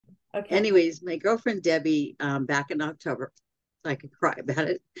Okay. Anyways, my girlfriend Debbie, back in October, I could cry about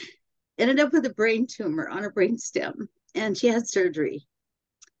it, ended up with a brain tumor on her brain stem, and she had surgery.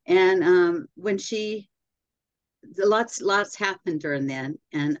 And when she, lots happened during then,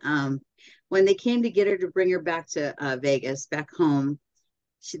 and when they came to get her to bring her back to Vegas, back home,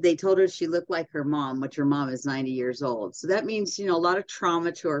 they told her she looked like her mom, which her mom is 90 years old. So that means, a lot of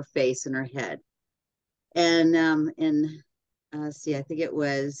trauma to her face and her head. And see, I think it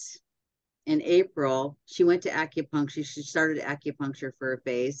was in April, she went to acupuncture. She started acupuncture for her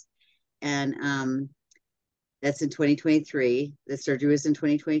face. And that's in 2023. The surgery was in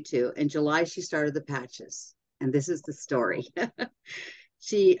 2022. In July, she started the patches. And this is the story.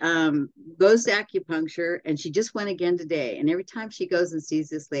 She goes to acupuncture, and she just went again today. And every time she goes and sees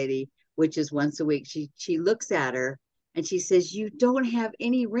this lady, which is once a week, she looks at her and she says, "You don't have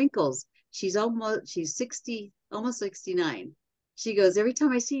any wrinkles." She's 60, almost 69. She goes, "Every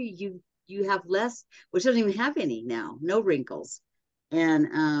time I see you have less," which doesn't even have any now, no wrinkles.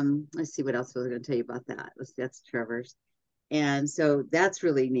 And let's see what else was I going to tell you about that. That's Trevor's. And so that's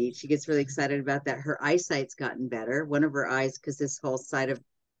really neat. She gets really excited about that. Her eyesight's gotten better. One of her eyes, because this whole side of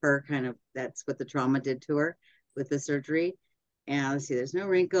her kind of, that's what the trauma did to her with the surgery. And let's see, there's no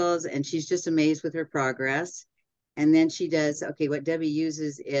wrinkles. And she's just amazed with her progress. And then she does, okay, what Debbie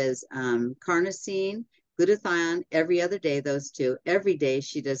uses is carnosine, glutathione every other day, those two. Every day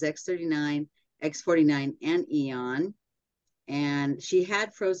she does X39, X49, and Aeon. And she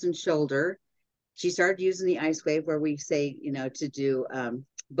had frozen shoulder. She started using the IceWave, where we say, to do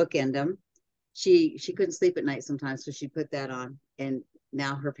bookend them. She couldn't sleep at night sometimes, so she put that on, and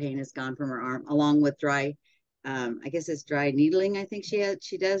now her pain is gone from her arm, along with dry, I guess it's dry needling. I think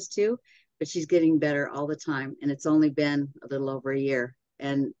she does too, but she's getting better all the time, and it's only been a little over a year,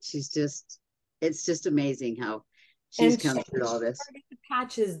 and it's just amazing how she's And come she through all this. started the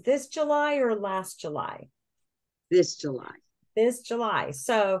patches this July or last July? This July, This July.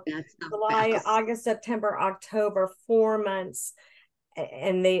 So that's how July, fast. August, September, October, 4 months.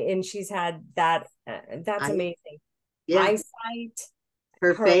 And she's had that. That's I amazing. Yeah, Eyesight,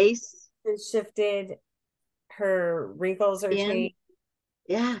 her her face, has shifted, her wrinkles are skin. changed.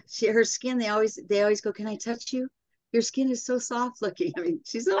 Yeah, her skin. They always go, "Can I touch you? Your skin is so soft looking." I mean,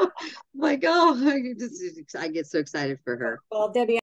 she's, oh my God, I get so excited for her. Well, Debbie,